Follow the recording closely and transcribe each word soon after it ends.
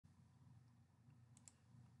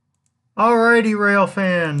Alrighty, rail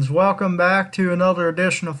fans, welcome back to another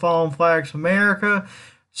edition of Fallen Flags America.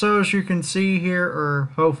 So as you can see here,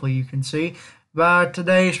 or hopefully you can see, by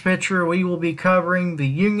today's picture we will be covering the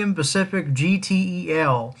Union Pacific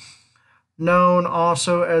G.T.E.L, known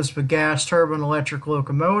also as the gas turbine electric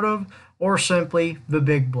locomotive, or simply the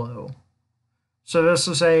Big Blow. So this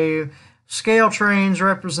is a scale train's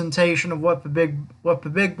representation of what the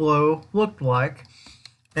Big Blow looked like,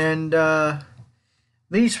 and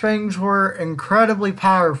these things were incredibly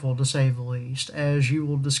powerful, to say the least, as you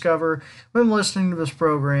will discover when listening to this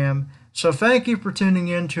program. So thank you for tuning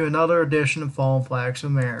in to another edition of Fallen Flags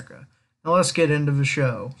America. Now let's get into the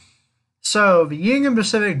show. So, the Union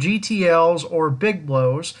Pacific G.T.E.Ls, or Big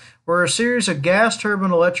Blows, were a series of gas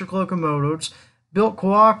turbine electric locomotives built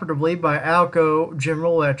cooperatively by Alco and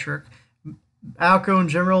General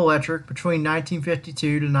Electric between 1952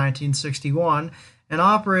 to 1961, and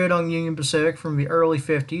operated on Union Pacific from the early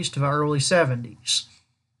 50s to the early 70s.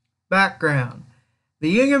 Background: the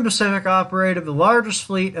Union Pacific operated the largest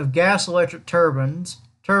fleet of gas-electric turbine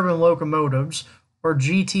locomotives, or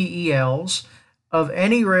G.T.E.Ls, of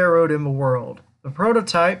any railroad in the world. The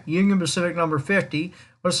prototype, Union Pacific No. 50,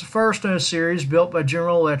 was the first in a series built by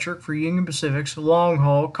General Electric for Union Pacific's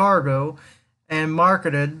long-haul cargo and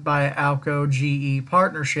marketed by Alco-GE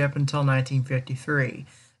partnership until 1953.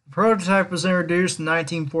 The prototype was introduced in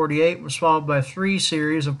 1948 and was followed by 3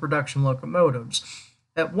 series of production locomotives.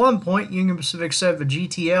 At one point, Union Pacific said the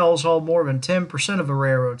G.T.E.Ls hauled more than 10% of the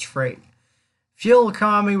railroad's freight. Fuel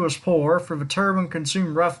economy was poor, for the turbine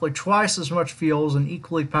consumed roughly twice as much fuel as an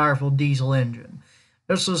equally powerful diesel engine.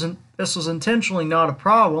 This was intentionally not a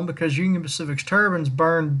problem because Union Pacific's turbines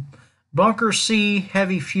burned bunker C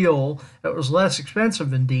heavy fuel that was less expensive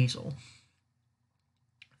than diesel.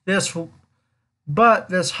 This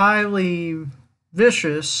highly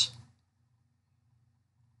viscous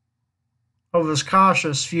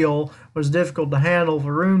fuel was difficult to handle with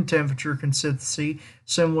a room temperature consistency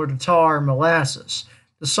similar to tar and molasses.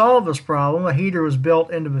 To solve this problem, a heater was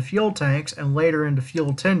built into the fuel tanks and later into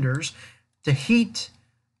fuel tenders to heat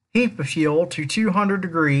the fuel to 200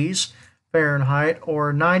 degrees Fahrenheit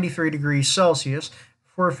or 93 degrees Celsius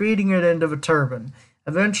before feeding it into the turbine.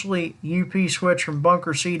 Eventually, UP switched from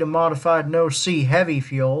bunker C to modified no-C heavy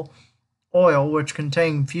fuel oil, which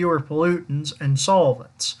contained fewer pollutants and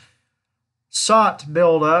solvents. Soot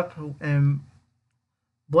buildup and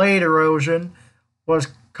blade erosion was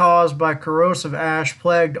caused by corrosive ash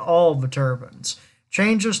plagued all of the turbines.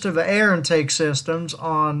 Changes to the air intake systems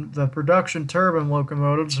on the production turbine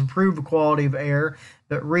locomotives improved the quality of air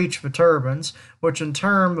that reached the turbines, which in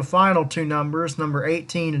turn, the final 2 numbers, number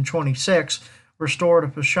 18 and 26, restored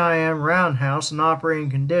at the Cheyenne Roundhouse in operating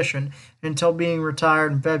condition until being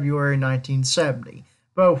retired in February 1970.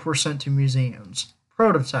 Both were sent to museums.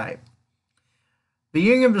 Prototype: the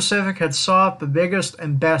Union Pacific had sought the biggest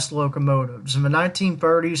and best locomotives. In the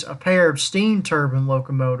 1930s, a pair of steam turbine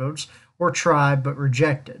locomotives were tried but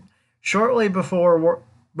rejected. Shortly before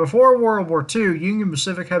World War II, Union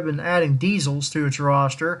Pacific had been adding diesels to its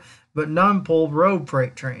roster, but none pulled road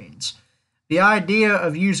freight trains. The idea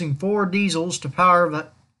of using 4 diesels to the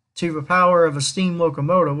power of a steam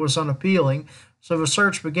locomotive was unappealing, so the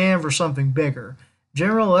search began for something bigger.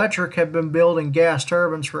 General Electric had been building gas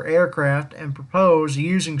turbines for aircraft and proposed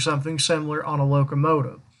using something similar on a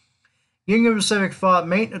locomotive. Union Pacific thought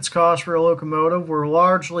maintenance costs for a locomotive were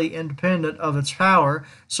largely independent of its power,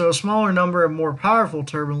 so a smaller number of more powerful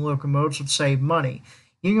turbine locomotives would save money.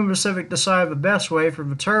 Union Pacific decided the best way for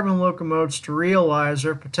the turbine locomotives to realize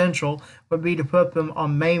their potential would be to put them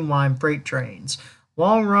on mainline freight trains.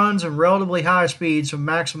 Long runs and relatively high speeds would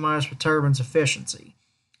maximize the turbine's efficiency.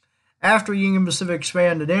 After Union Pacific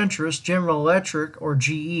expanded interest, General Electric, or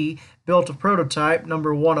GE, built a prototype,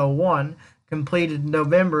 number 101, completed in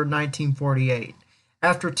November 1948.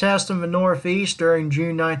 After tests in the Northeast during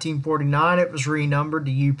June 1949, it was renumbered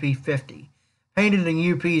to UP-50. Painted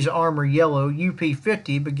in UP's armor yellow,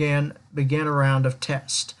 UP-50 began a round of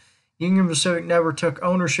tests. Union Pacific never took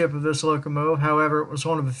ownership of this locomotive. However, it was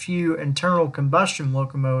one of the few internal combustion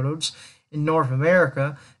locomotives in North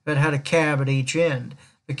America that had a cab at each end.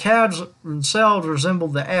 The cabs themselves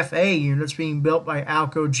resembled the FA units being built by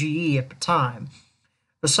Alco-GE at the time.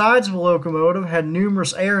 The sides of the locomotive had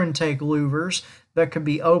numerous air intake louvers that could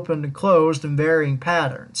be opened and closed in varying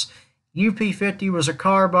patterns. UP-50 was a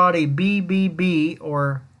car-body BBB,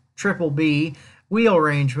 or triple B, wheel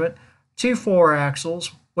arrangement, 2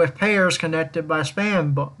 4-axles, with pairs connected by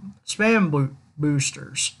span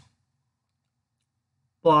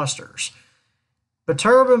blasters. The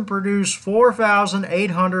turbine produced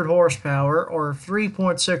 4,800 horsepower, or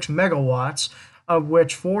 3.6 megawatts, of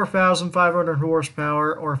which 4,500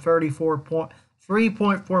 horsepower or 3.4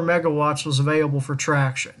 megawatts was available for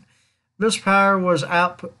traction. This power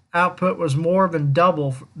output was more than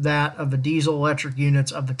double that of the diesel-electric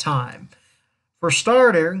units of the time. For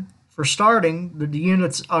starting, the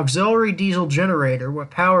unit's auxiliary diesel generator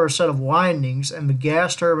would power a set of windings and the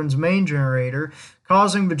gas turbine's main generator,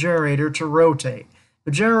 causing the generator to rotate.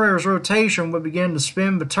 The generator's rotation would begin to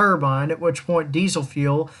spin the turbine, at which point diesel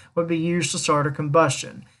fuel would be used to start a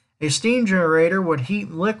combustion. A steam generator would heat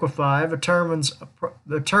and liquefy the turbine's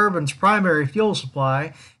primary fuel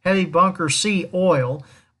supply, heavy bunker C oil.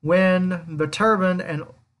 When the turbine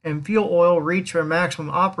and fuel oil reach their maximum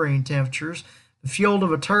operating temperatures, the fuel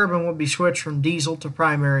of a turbine would be switched from diesel to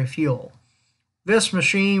primary fuel. This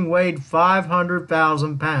machine weighed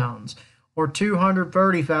 500,000 pounds, or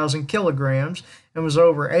 230,000 kilograms, and was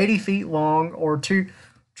over 80 feet long, or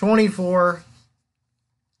 24,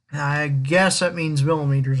 I guess that means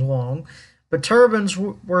millimeters long. The turbines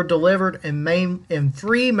were delivered in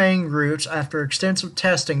 3 main groups after extensive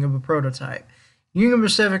testing of the prototype. Union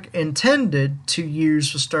Pacific intended to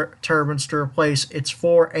use the turbines to replace its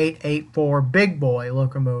 4884 Big Boy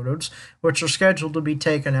locomotives, which are scheduled to be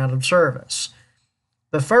taken out of service.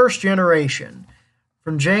 The first generation.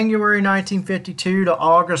 From January 1952 to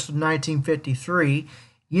August of 1953,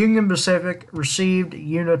 Union Pacific received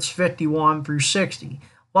units 51 through 60,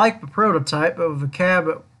 like the prototype, but with a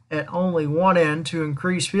cab at only one end to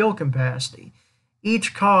increase fuel capacity.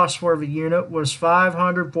 Each cost for the unit was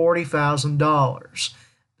 $540,000.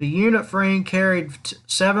 The unit frame carried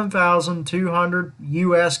 7,200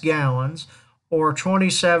 U.S. gallons, or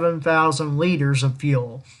 27,000 liters of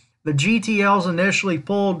fuel. The G.T.E.Ls initially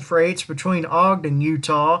pulled freights between Ogden,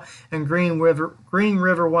 Utah, and Green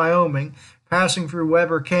River, Wyoming, passing through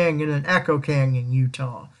Weber Canyon and Echo Canyon,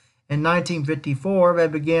 Utah. In 1954, they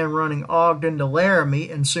began running Ogden to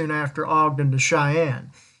Laramie and soon after Ogden to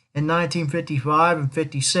Cheyenne. In 1955 and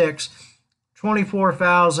 56,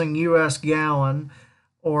 24,000 U.S. gallon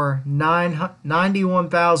or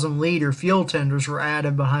 91,000 liter fuel tenders were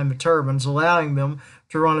added behind the turbines, allowing them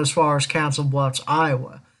to run as far as Council Bluffs,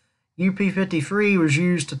 Iowa. UP-53 was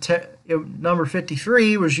used to number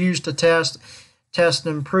 53 was used to test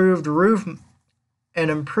an improved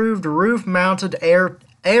roof-mounted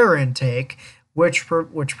air intake, which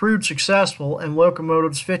proved successful, and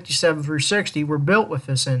locomotives 57 through 60 were built with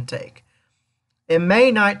this intake. In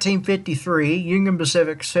May 1953, Union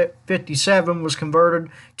Pacific 57 was converted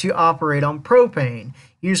to operate on propane,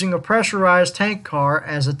 using a pressurized tank car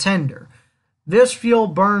as a tender. This fuel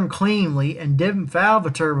burned cleanly and didn't foul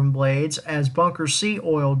the turbine blades as bunker C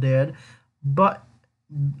oil did, but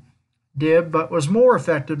was more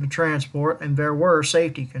effective to transport, and there were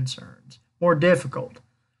safety concerns. More difficult.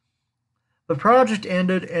 The project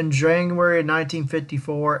ended in January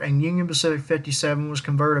 1954, and Union Pacific 57 was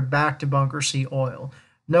converted back to bunker C oil.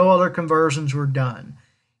 No other conversions were done.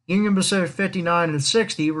 Union Pacific 59 and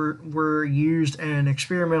 60 were used in an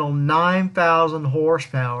experimental 9,000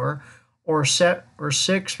 horsepower or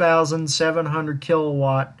 6,700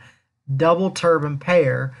 kilowatt double turbine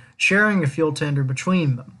pair, sharing a fuel tender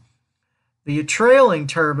between them. The trailing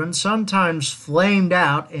turbine sometimes flamed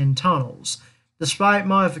out in tunnels. Despite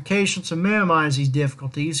modifications to minimize these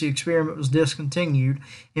difficulties, the experiment was discontinued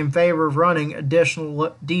in favor of running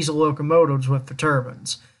additional diesel locomotives with the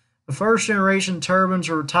turbines. The first generation turbines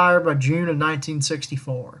were retired by June of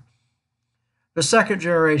 1964. The second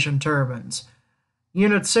generation turbines.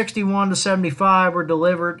 Units 61 to 75 were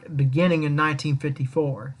delivered beginning in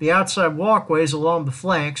 1954. The outside walkways along the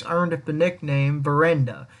flanks earned it the nickname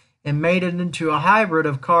Veranda and made it into a hybrid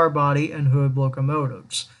of car body and hood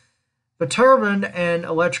locomotives. The turbine and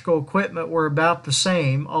electrical equipment were about the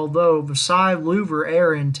same, although the side louver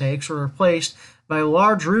air intakes were replaced by the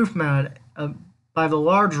large roof-mounted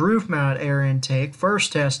air intake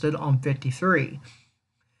first tested on 53.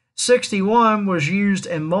 61 was used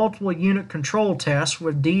in multiple unit control tests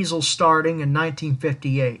with diesel starting in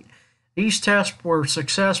 1958. These tests were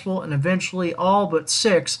successful, and eventually all but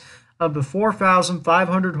 6 of the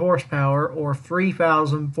 4,500 horsepower or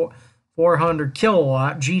 3,400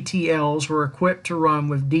 kilowatt G.T.E.Ls were equipped to run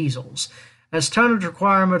with diesels. As tonnage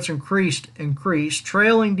requirements increased,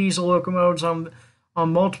 trailing diesel locomotives on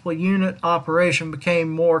multiple unit operation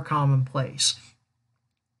became more commonplace.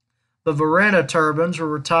 The Verena turbines were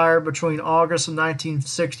retired between August of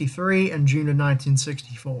 1963 and June of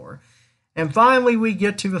 1964. And finally, we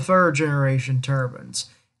get to the third generation turbines.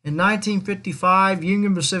 In 1955,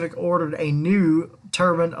 Union Pacific ordered a new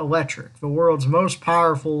turbine electric, the world's most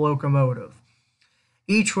powerful locomotive.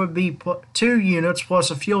 Each would be 2 units plus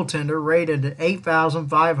a fuel tender rated at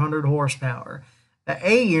 8,500 horsepower. The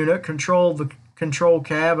A unit controlled the control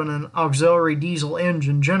cabin and auxiliary diesel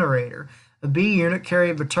engine generator. The B unit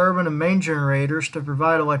carried the turbine and main generators to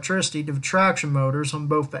provide electricity to the traction motors on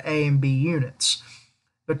both the A and B units.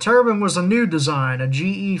 The turbine was a new design, a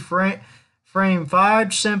GE frame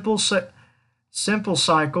 5 simple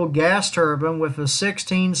cycle gas turbine with a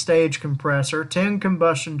 16-stage compressor, 10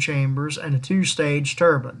 combustion chambers, and a 2-stage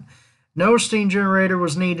turbine. No steam generator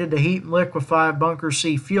was needed to heat and liquefy bunker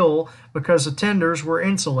C fuel because the tenders were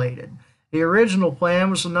insulated. The original plan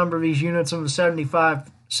was to number these units in the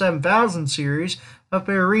 7000 series, but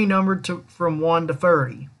they were renumbered from 1 to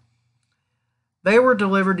 30. They were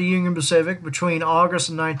delivered to Union Pacific between August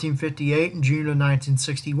of 1958 and June of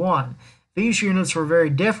 1961. These units were very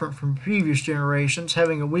different from previous generations,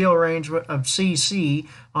 having a wheel arrangement of CC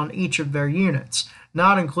on each of their units,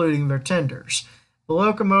 not including their tenders. The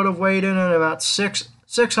locomotive weighed in at about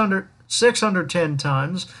 610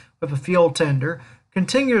 tons with a fuel tender.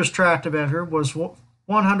 Continuous tractive effort was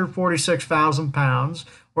 146,000 pounds,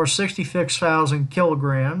 or 66,000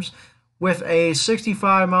 kilograms, with a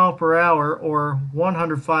 65 mile per hour or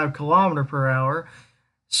 105 kilometer per hour,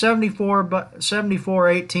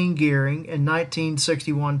 74/18 gearing and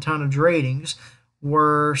 1961 tonnage ratings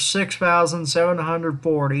were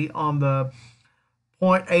 6,740 on the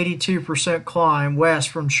 0.82% climb west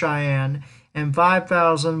from Cheyenne and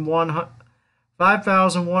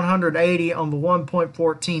 5,180 on the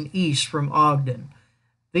 1.14 east from Ogden.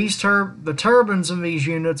 The turbines in these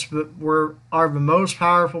units are the most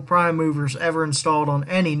powerful prime movers ever installed on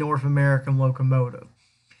any North American locomotive.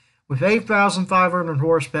 With 8,500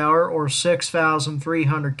 horsepower or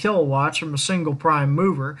 6,300 kilowatts from a single prime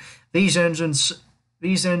mover, these engines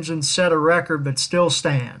set a record that still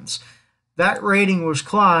stands. That rating was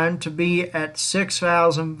climbed to be at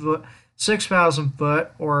 6,000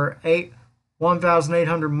 foot or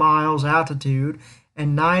 1,800 miles altitude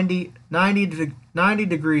and 90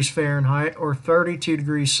 degrees Fahrenheit or 32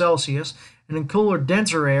 degrees Celsius, and in cooler,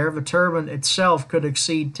 denser air, the turbine itself could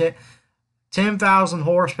exceed 10,000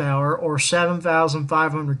 horsepower or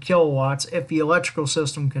 7,500 kilowatts if the electrical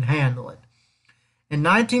system could handle it. In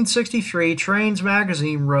 1963, Trains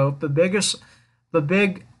magazine wrote the big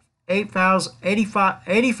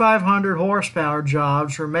 8,500 horsepower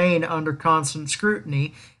jobs remain under constant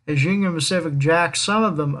scrutiny as Union Pacific jacked some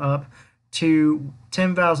of them up to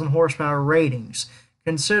 10,000 horsepower ratings,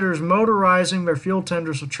 considers motorizing their fuel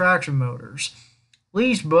tenders with traction motors.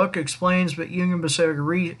 Lee's book explains that Union Pacific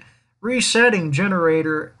resetting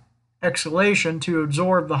generator escalation to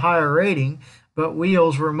absorb the higher rating, but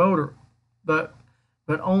wheels were but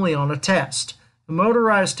only on a test. The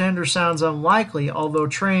motorized tender sounds unlikely, although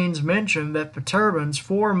Trains mentioned that the turbine's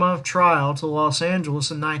 4-month trial to Los Angeles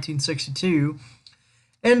in 1962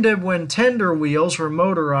 ended when tender wheels were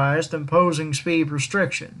motorized, imposing speed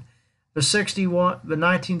restriction. The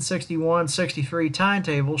 1961-63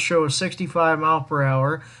 timetables show a 65 mile per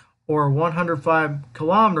hour or 105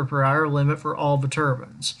 kilometer per hour limit for all the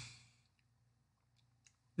turbines.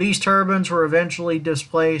 These turbines were eventually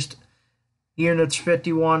displaced units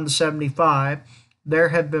 51 to 75. There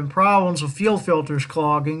had been problems with fuel filters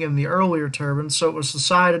clogging in the earlier turbines, so it was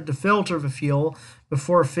decided to filter the fuel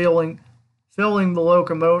before filling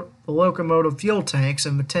the locomotive fuel tanks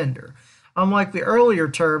in the tender. Unlike the earlier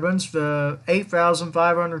turbines, the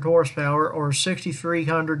 8,500 horsepower or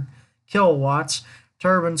 6,300 kilowatts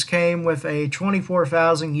turbines came with a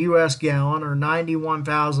 24,000 U.S. gallon or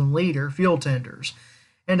 91,000 liter fuel tenders,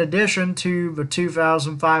 in addition to the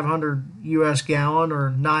 2,500 U.S. gallon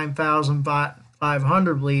or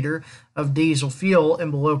 9,500 liter of diesel fuel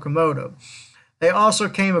in the locomotive. They also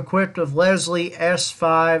came equipped with Leslie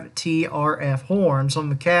S5TRF horns on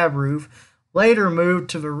the cab roof, later moved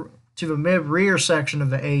to the mid-rear section of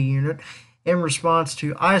the A unit in response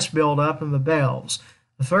to ice buildup in the valves.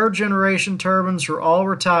 The third-generation turbines were all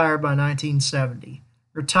retired by 1970.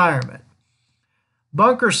 Retirement.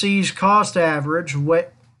 Bunker C's cost average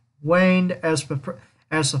waned as the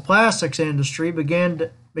plastics industry began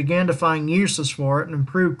to find uses for it, and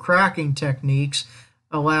improved cracking techniques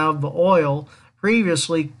allowed the oil,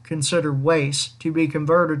 previously considered waste, to be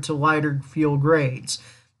converted to lighter fuel grades.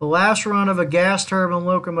 The last run of a gas turbine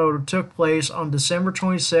locomotive took place on December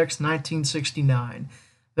 26, 1969.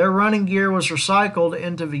 Their running gear was recycled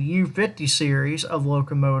into the U50 series of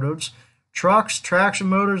locomotives. Trucks, traction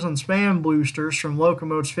motors, and span boosters from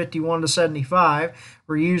locomotives 51 to 75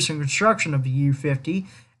 were used in construction of the U50,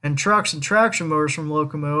 and trucks and traction motors from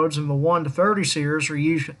locomotives in the 1 to 30 series were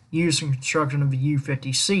used in construction of the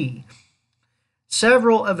U50C.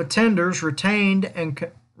 Several of the tenders retained and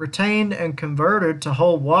converted to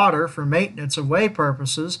hold water for maintenance and way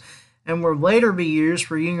purposes, and would later be used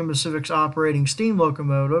for Union Pacific's operating steam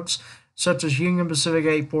locomotives, such as Union Pacific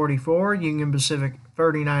 844, Union Pacific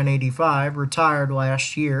 3985, retired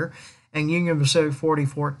last year, and Union Pacific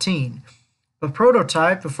 4014. The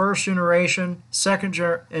prototype, the first generation, second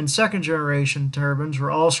generation turbines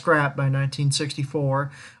were all scrapped by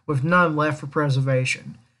 1964, with none left for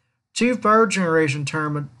preservation. Two third-generation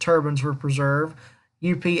turbines were preserved,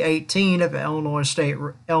 UP-18 at the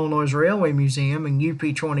Illinois Railway Museum and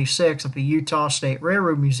UP-26 at the Utah State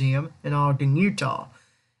Railroad Museum in Ogden, Utah.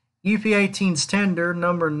 UP-18's tender,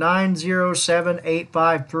 number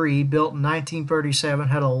 907853, built in 1937,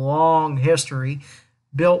 had a long history.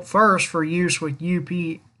 Built first for use with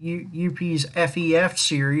UP's FEF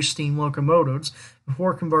series steam locomotives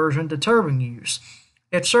before conversion to turbine use.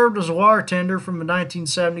 It served as a water tender from the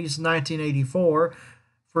 1970s to 1984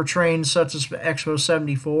 for trains such as the Expo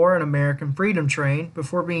 74 and American Freedom Train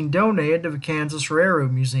before being donated to the Kansas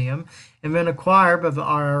Railroad Museum and then acquired by the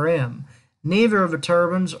IRM. Neither of the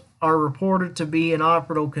turbines are reported to be in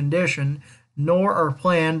operable condition, nor are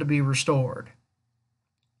planned to be restored.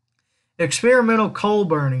 Experimental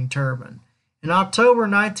coal-burning turbine. In October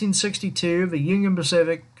 1962, the Union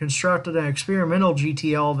Pacific constructed an experimental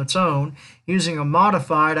G.T.E.L of its own using a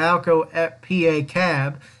modified Alco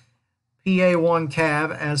PA1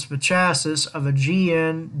 cab as the chassis of a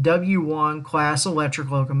GN W1 class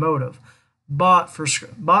electric locomotive, bought for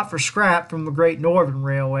scrap from the Great Northern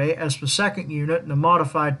Railway as the second unit in a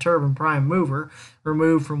modified turbine prime mover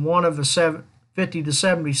removed from one of the 50 to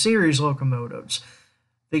 70 series locomotives.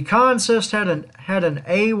 The consist had an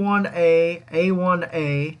A1A,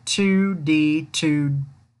 A1A, 2D,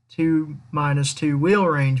 2-2 wheel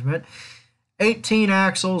arrangement, 18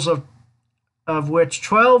 axles of which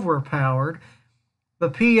 12 were powered. The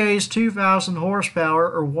PA's 2,000 horsepower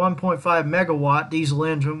or 1.5 megawatt diesel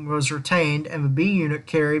engine was retained, and the B unit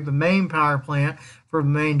carried the main power plant for the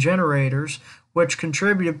main generators, which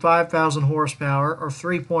contributed 5,000 horsepower or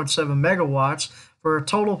 3.7 megawatts for a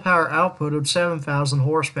total power output of 7,000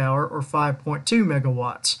 horsepower or 5.2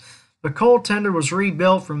 megawatts. The coal tender was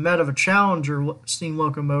rebuilt from that of a Challenger steam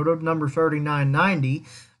locomotive number 3990.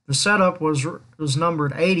 The setup was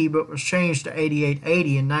numbered 80 but was changed to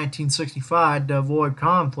 8880 in 1965 to avoid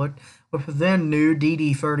conflict with the then new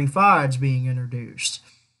DD35s being introduced.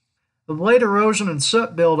 The blade erosion and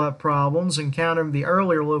soot buildup problems encountered in the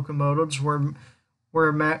earlier locomotives were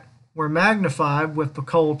magnified with the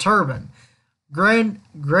coal turbine.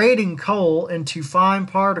 Grading coal into fine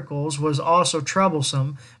particles was also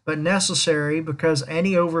troublesome, but necessary because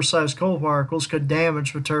any oversized coal particles could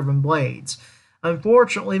damage the turbine blades.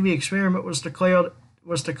 Unfortunately, the experiment was declared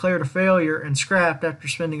a failure and scrapped after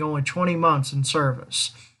spending only 20 months in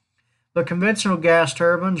service. The conventional gas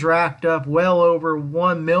turbines racked up well over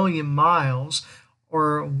 1 million miles,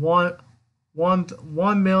 or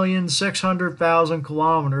 1,600,000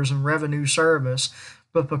 kilometers in revenue service,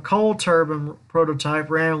 but the coal turbine prototype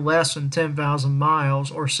ran less than 10,000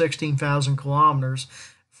 miles, or 16,000 kilometers,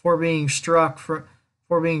 before being struck from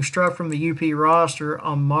the UP roster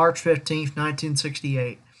on March 15,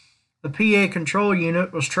 1968. The PA control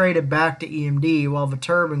unit was traded back to EMD, while the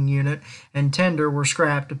turbine unit and tender were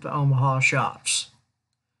scrapped at the Omaha shops.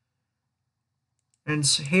 And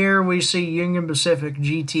here we see Union Pacific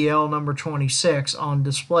G.T.E.L number 26 on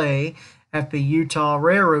display at the Utah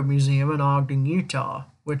Railroad Museum in Ogden, Utah,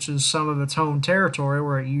 which is some of its home territory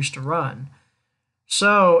where it used to run.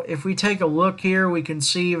 So if we take a look here, we can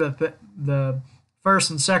see that the first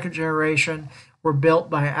and second generation were built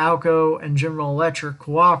by Alco and General Electric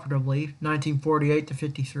cooperatively, 1948 to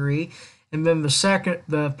 53, and then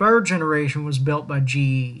the third generation was built by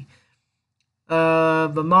GE.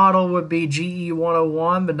 The model would be GE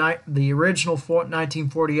 101, the original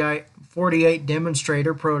 1948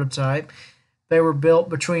 demonstrator prototype. They were built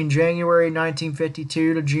between January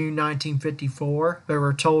 1952 to June 1954. There were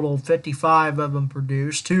a total of 55 of them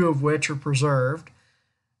produced, 2 of which are preserved.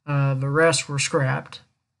 The rest were scrapped.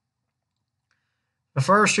 The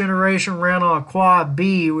first generation ran on a Quad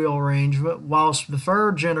B wheel arrangement, whilst the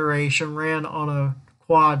third generation ran on a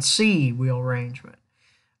Quad C wheel arrangement.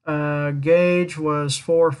 Gauge was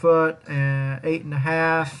 4 foot and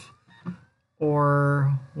 8.5,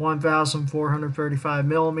 or 1,435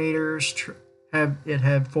 millimeters. It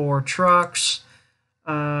had 4 trucks.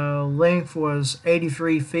 Length was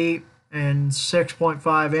 83 feet and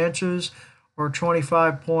 6.5 inches, or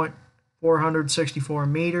 25.464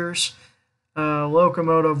 meters.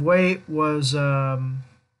 Locomotive weight was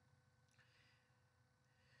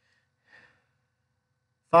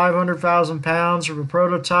 500,000 pounds for the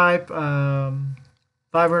prototype,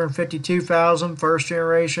 552,000 first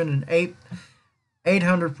generation, and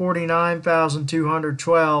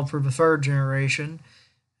 849,212 for the third generation.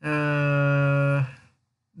 The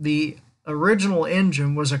original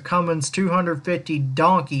engine was a Cummins 250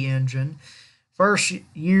 donkey engine, first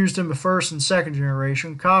used in the first and second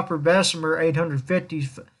generation. Copper Bessemer 850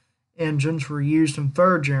 engines were used in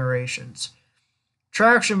third generations.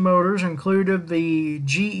 Traction motors included the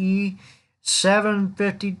GE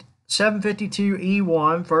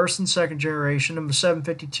 752E1 first and second generation and the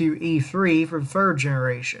 752E3 for the third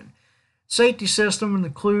generation. Safety system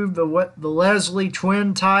include the Leslie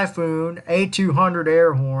Twin Typhoon A200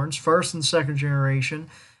 air horns, first and second generation,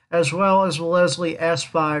 as well as the Leslie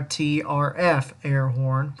S5T RF air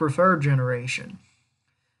horn for third generation.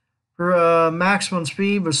 Her maximum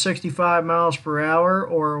speed was 65 miles per hour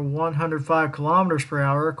or 105 kilometers per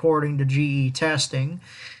hour according to GE testing.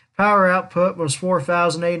 Power output was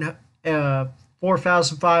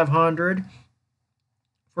 4,500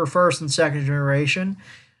 for first and second generation,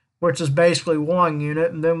 which is basically one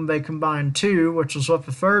unit, and then when they combined two, which is what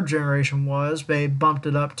the third generation was, they bumped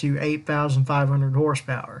it up to 8,500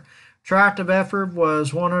 horsepower. Tractive effort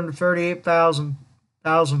was 138,000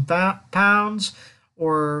 pounds,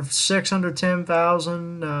 or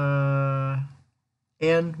 610,000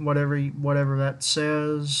 N, whatever that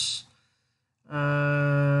says.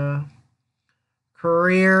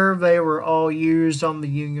 Career, they were all used on the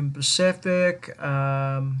Union Pacific.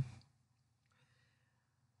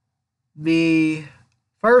 The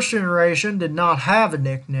first generation did not have a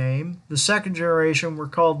nickname. The second generation were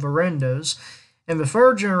called Verandas, and the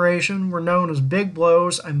third generation were known as Big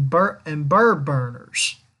Blows and Bird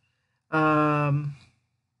Burners.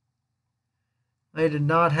 They did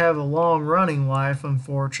not have a long running life,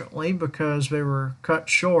 unfortunately, because they were cut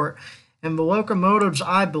short. And the locomotives,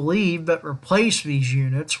 I believe, that replaced these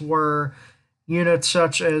units were units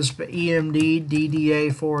such as the EMD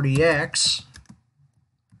DDA-40X.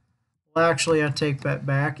 Well, actually, I take that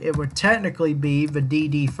back. It would technically be the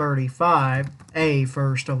DD-35A,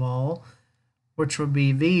 first of all, which would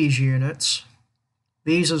be these units.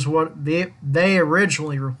 These is what they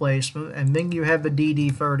originally replaced them. And then you have the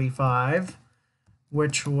DD-35,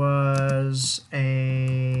 which was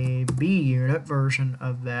a B unit version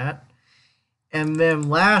of that. And then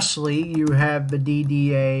lastly, you have the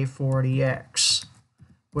DDA-40X,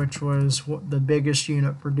 which was the biggest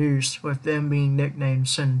unit produced, with them being nicknamed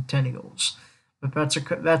Centennials. But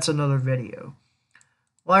that's another video.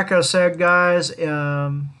 Like I said, guys,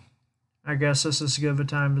 I guess this is as good of a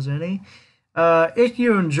time as any. If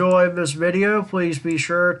you enjoyed this video, please be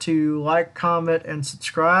sure to like, comment, and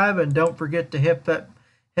subscribe, and don't forget to hit that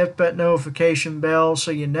notification bell so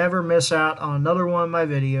you never miss out on another one of my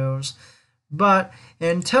videos. But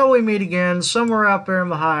until we meet again somewhere out there in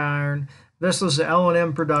the high iron, this is the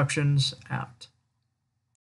L&M Productions out.